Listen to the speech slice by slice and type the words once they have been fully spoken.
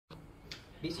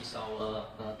This is our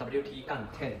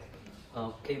WT-10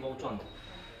 cable joint.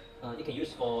 You can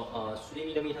use for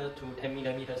 3mm to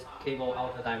 10mm cable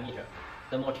outer diameter.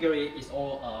 The material is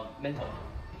all metal.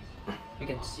 You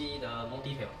can see the more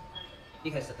detail.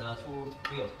 It has the 2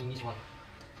 wheels in this one.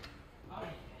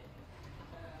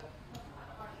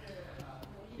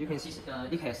 You can see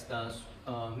it has the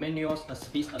manual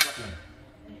speed adjustment.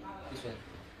 This one.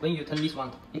 When you turn this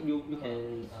one, you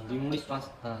can remove this one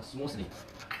smoothly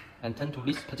and turn to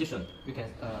this position. You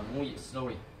can move it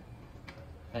slowly.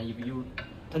 And if you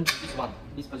turn to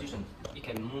this position, you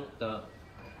can move the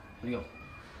wheel.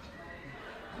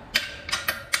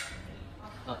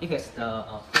 It has the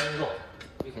fan rod.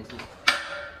 You can see.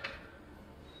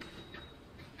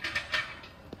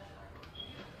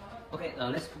 Okay,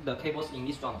 let's put the cables in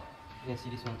this one. You can see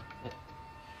this one. Yeah.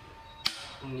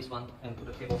 In this one and put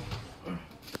the cable.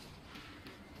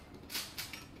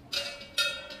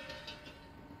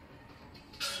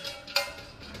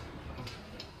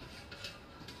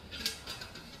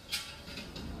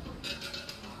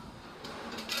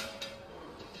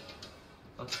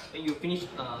 When you finish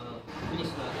the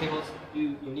cables,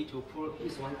 you need to pull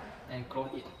this one and close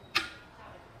it.